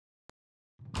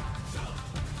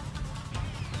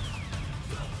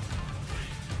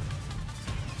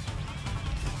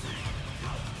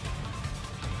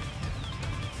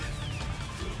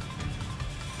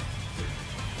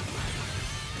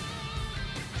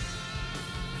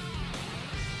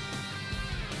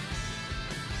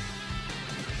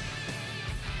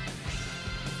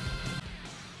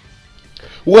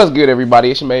What's good, everybody?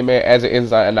 It's your main man, as it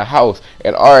inside in the house.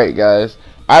 And alright, guys,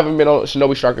 I haven't been on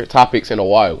Shinobi Striker topics in a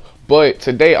while, but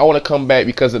today I want to come back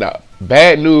because of the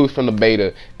bad news from the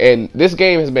beta. And this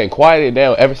game has been quieted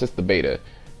down ever since the beta.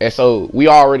 And so we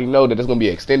already know that there's going to be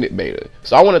an extended beta.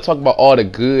 So I want to talk about all the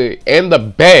good and the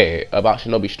bad about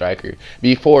Shinobi Striker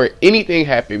before anything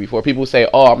happens, before people say,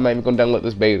 oh, I'm not even going to download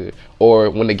this beta,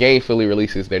 or when the game fully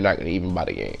releases, they're not going to even buy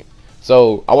the game.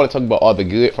 So I want to talk about all the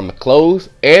good from the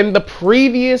closed and the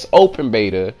previous open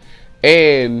beta,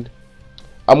 and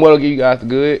I'm going to give you guys the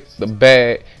good, the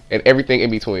bad, and everything in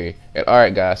between. And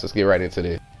alright, guys, let's get right into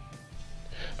this.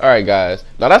 Alright, guys,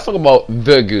 now let's talk about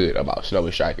the good about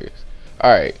Shinobi Strikers.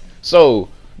 Alright, so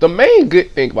the main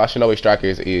good thing about Shinobi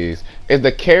Strikers is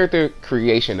the character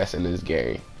creation that's in this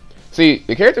game. See,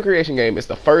 the character creation game is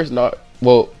the first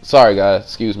sorry guys,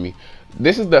 excuse me.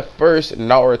 This is the first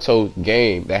Naruto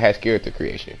game that has character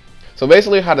creation. So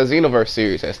basically how the Xenoverse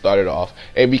series has started off,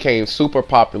 it became super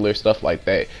popular, stuff like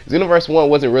that. Xenoverse 1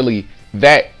 wasn't really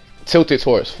that tilted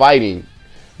towards fighting,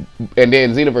 and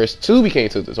then Xenoverse 2 became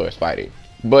tilted towards fighting.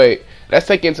 But let's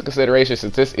take into consideration,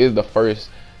 since this is the first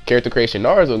character creation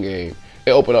Naruto game,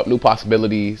 it opened up new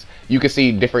possibilities. You can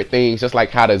see different things, just like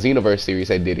how the Xenoverse series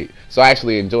had did it. So I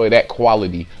actually enjoy that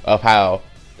quality of how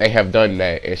they have done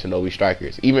that in Shinobi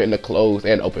Strikers, even in the closed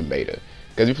and open beta.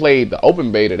 Because you played the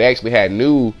open beta, they actually had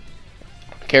new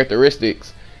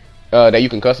characteristics that you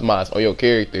can customize on your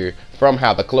character from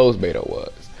how the closed beta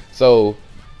was. So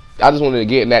I just wanted to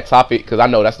get in that topic because I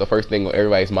know that's the first thing on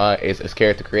everybody's mind is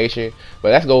character creation.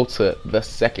 But let's go to the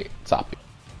second topic.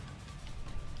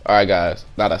 Alright, guys,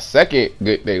 now the second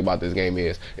good thing about this game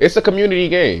is it's a community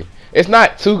game. It's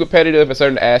not too competitive in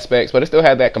certain aspects, but it still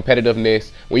has that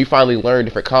competitiveness when you finally learn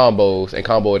different combos and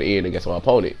combo it in against one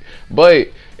opponent. But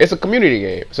it's a community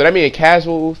game, so that means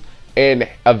casuals and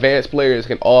advanced players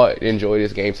can all enjoy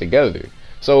this game together.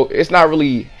 So it's not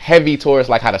really heavy towards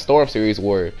like how the Storm series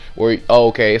were, where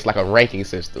okay, it's like a ranking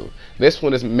system. This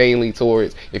one is mainly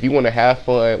towards if you want to have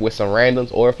fun with some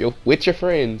randoms, or if you're with your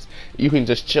friends, you can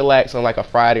just chillax on like a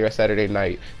Friday or Saturday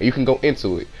night and you can go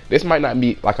into it. This might not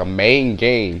be like a main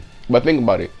game, but think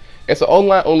about it. It's an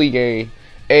online only game,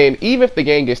 and even if the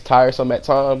game gets tiresome at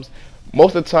times,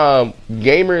 most of the time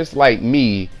gamers like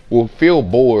me will feel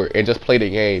bored and just play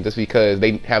the game just because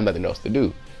they have nothing else to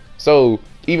do. So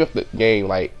even if the game,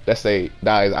 like, let's say,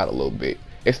 dies out a little bit,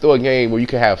 it's still a game where you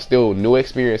can have still new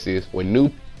experiences with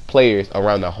new players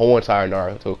around the whole entire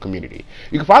Naruto community.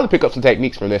 You can probably pick up some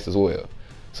techniques from this as well.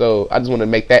 So I just want to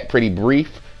make that pretty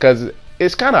brief because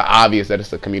it's kind of obvious that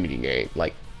it's a community game.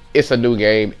 Like, it's a new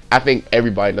game. I think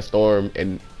everybody in the Storm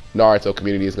and Naruto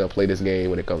community is going to play this game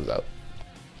when it comes out.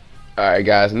 Alright,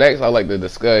 guys, next I'd like to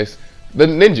discuss the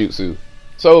ninjutsu.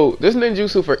 So this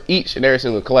ninjutsu for each and every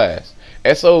single class.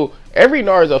 And so every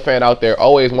Naruto fan out there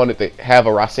always wanted to have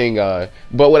a Rasengan,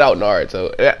 but without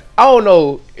Naruto. I don't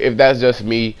know if that's just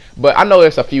me, but I know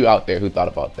there's a few out there who thought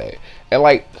about that. And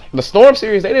like the Storm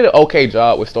series, they did an okay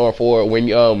job with Storm 4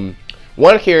 when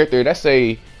one character, let's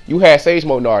say you had Sage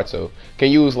Mode Naruto,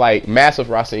 can use like massive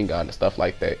Rasengan and stuff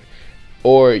like that.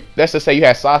 Or let's just say you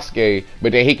had Sasuke,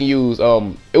 but then he can use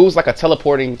it was like a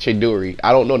teleporting Chidori.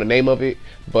 I don't know the name of it,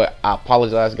 but I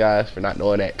apologize, guys, for not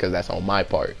knowing that because that's on my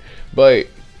part. But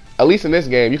at least in this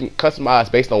game, you can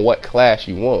customize based on what class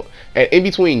you want, and in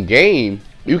between game,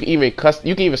 you can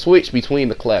even switch between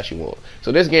the class you want.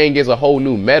 So this game gives a whole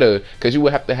new meta because you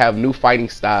would have to have new fighting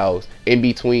styles in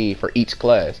between for each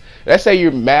class. Let's say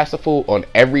you're masterful on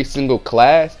every single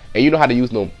class and you know how to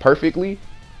use them perfectly.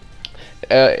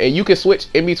 And you can switch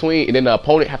in between, and then the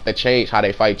opponent have to change how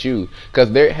they fight you.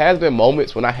 Because there has been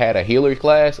moments when I had a healer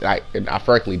class, and I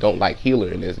frankly don't like healer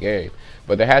in this game.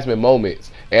 But there has been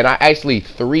moments, and I actually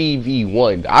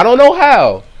 3v1'd. I don't know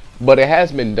how, but it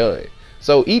has been done.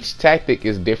 So each tactic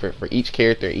is different for each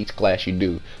character, each class you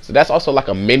do. So that's also like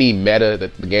a mini meta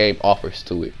that the game offers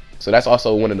to it. So that's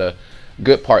also one of the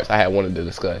good parts I had wanted to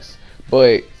discuss.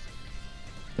 But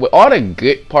with all the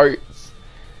good parts,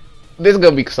 there's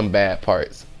gonna be some bad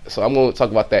parts, so I'm gonna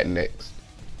talk about that next.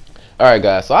 Alright,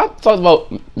 guys, so I talked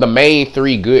about the main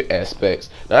 3 good aspects.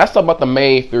 Now let's talk about the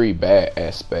main 3 bad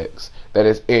aspects that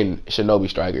is in Shinobi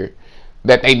Striker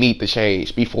that they need to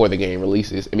change before the game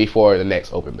releases and before the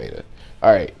next open beta.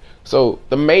 Alright, so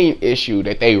the main issue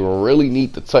that they really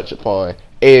need to touch upon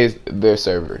is their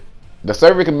server. The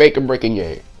server can make or break a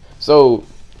game. So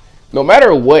no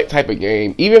matter what type of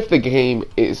game, even if the game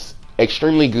is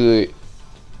extremely good,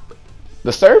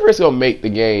 the server is going to make the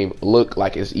game look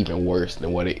like it's even worse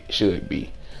than what it should be.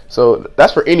 So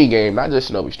that's for any game, not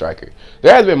just Shinobi Striker.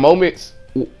 There has been moments,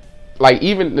 like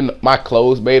even in my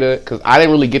closed beta, because I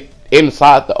didn't really get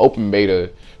inside the open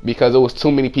beta because it was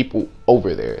too many people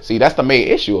over there. See, that's the main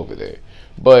issue over there.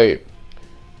 But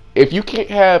if you can't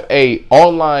have a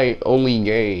online only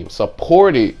game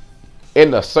supported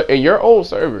in your own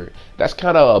server, that's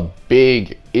kind of a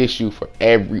big issue for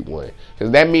everyone,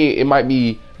 because that means it might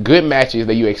be good matches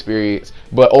that you experience,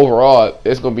 but overall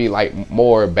it's gonna be like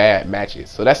more bad matches.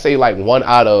 So let's say like 1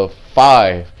 out of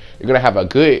 5 you're gonna have a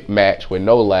good match with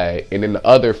no lag, and then the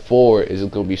other 4 is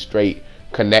gonna be straight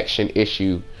connection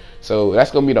issue. So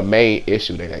that's gonna be the main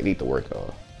issue that I need to work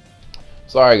on.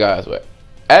 Sorry guys, but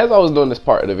as I was doing this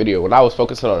part of the video, when I was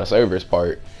focusing on the servers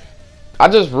part, I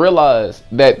just realized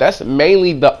that that's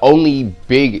mainly the only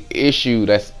big issue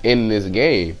that's in this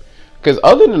game. Because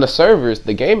other than the servers,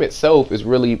 the game itself is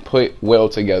really put well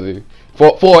together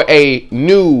for a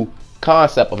new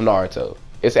concept of Naruto.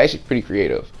 It's actually pretty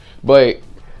creative. But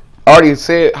I already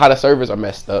said how the servers are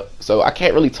messed up, so I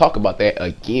can't really talk about that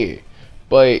again.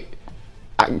 But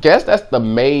I guess that's the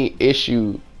main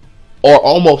issue, or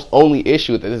almost only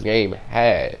issue, that this game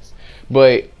has.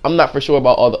 But I'm not for sure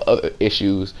about all the other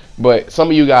issues, but some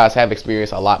of you guys have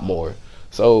experienced a lot more.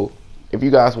 So if you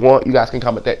guys want, you guys can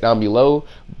comment that down below.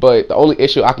 But the only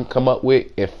issue I can come up with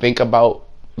and think about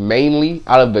mainly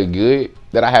out of the good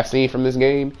that I have seen from this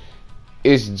game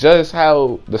is just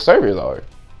how the servers are.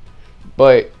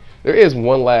 But there is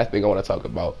one last thing I want to talk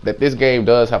about, that this game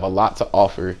does have a lot to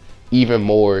offer, even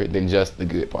more than just the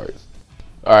good parts.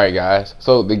 Alright guys,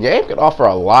 so the game can offer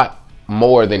a lot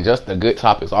more than just the good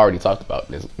topics I already talked about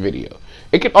in this video.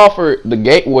 It can offer the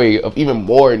gateway of even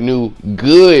more new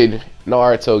good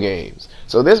Naruto games.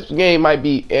 So this game might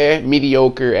be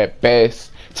mediocre at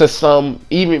best to some,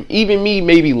 even me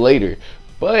maybe later,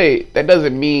 but that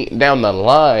doesn't mean down the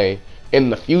line in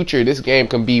the future this game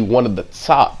can be one of the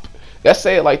top. Let's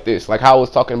say it like this, like how I was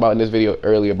talking about in this video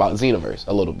earlier about Xenoverse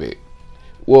a little bit.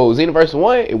 Well, Xenoverse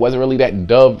 1, it wasn't really that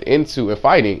dubbed into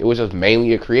fighting. It was just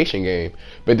mainly a creation game.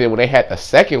 But then when they had the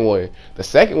second one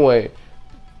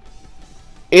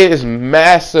is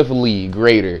massively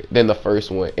greater than the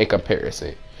first one in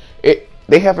comparison.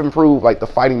 They have improved like the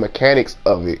fighting mechanics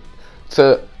of it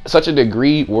to such a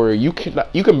degree where you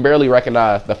can barely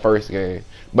recognize the first game,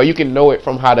 but you can know it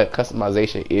from how the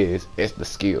customization is. It's the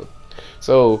skill.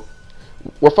 So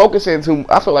I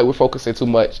feel like we're focusing too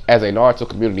much as a Naruto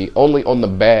community only on the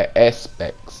bad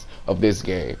aspects of this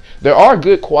game. There are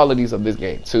good qualities of this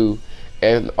game too,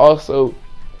 and also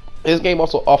this game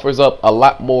also offers up a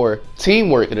lot more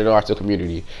teamwork in the Naruto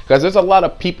community, because there's a lot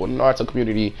of people in the Naruto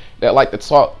community that like to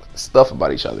talk stuff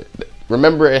about each other.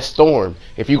 Remember at Storm,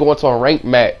 if you go into a ranked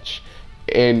match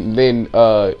and then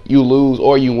you lose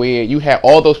or you win, you have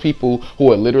all those people who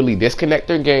would literally disconnect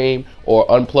their game or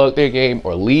unplug their game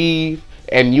or leave,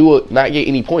 and you will not get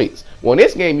any points. Well, in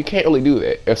this game, you can't really do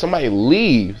that. If somebody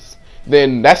leaves,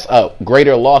 then that's a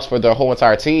greater loss for their whole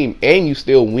entire team, and you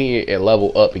still win and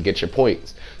level up and get your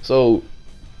points. So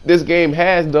this game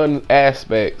has done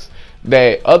aspects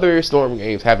that other Storm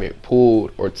games haven't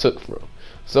pulled or took from.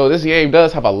 So this game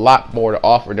does have a lot more to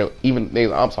offer than even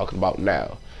things I'm talking about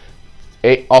now.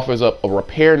 It offers up a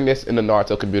preparedness in the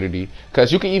Naruto community,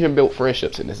 because you can even build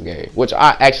friendships in this game, which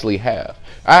I actually have.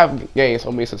 I have gained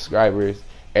so many subscribers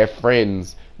and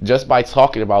friends just by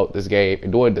talking about this game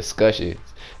and doing discussions.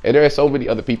 And there are so many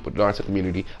other people in the Naruto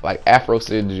community, like Afro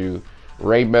Senju,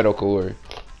 Ray Metalcore,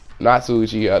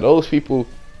 Natsuchi. Those people,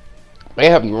 they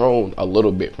have grown a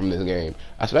little bit from this game,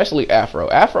 especially Afro.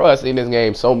 Afro has seen this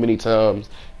game so many times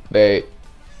that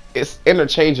it's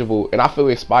interchangeable, and I feel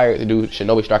inspired to do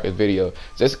Shinobi Striker's video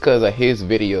just because of his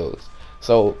videos.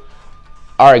 So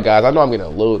alright guys, I know I'm getting a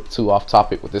little too off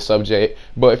topic with this subject,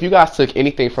 but if you guys took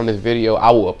anything from this video,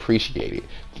 I will appreciate it.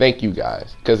 Thank you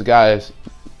guys, because guys,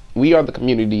 we are the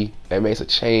community that makes a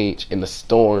change in the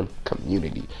Storm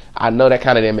community. I know that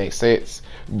kind of didn't make sense,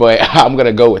 but I'm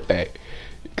gonna go with that.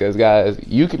 Because guys,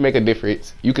 you can make a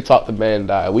difference. You can talk to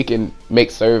Bandai. We can make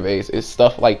surveys. It's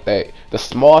stuff like that. The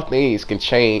small things can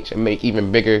change and make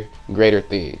even bigger, greater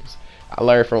things. I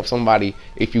learned from somebody,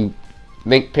 if you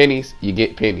think pennies, you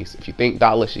get pennies. If you think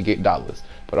dollars, you get dollars.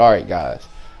 But alright guys,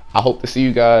 I hope to see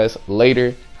you guys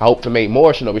later. I hope to make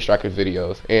more Shinobi Strikers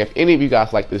videos. And if any of you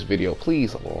guys like this video,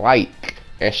 please like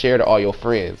and share to all your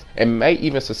friends, and may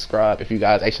even subscribe if you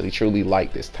guys actually truly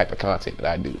like this type of content that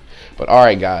I do. But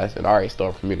alright guys, and alright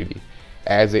Storm community,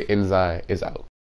 As It Enzyme is out.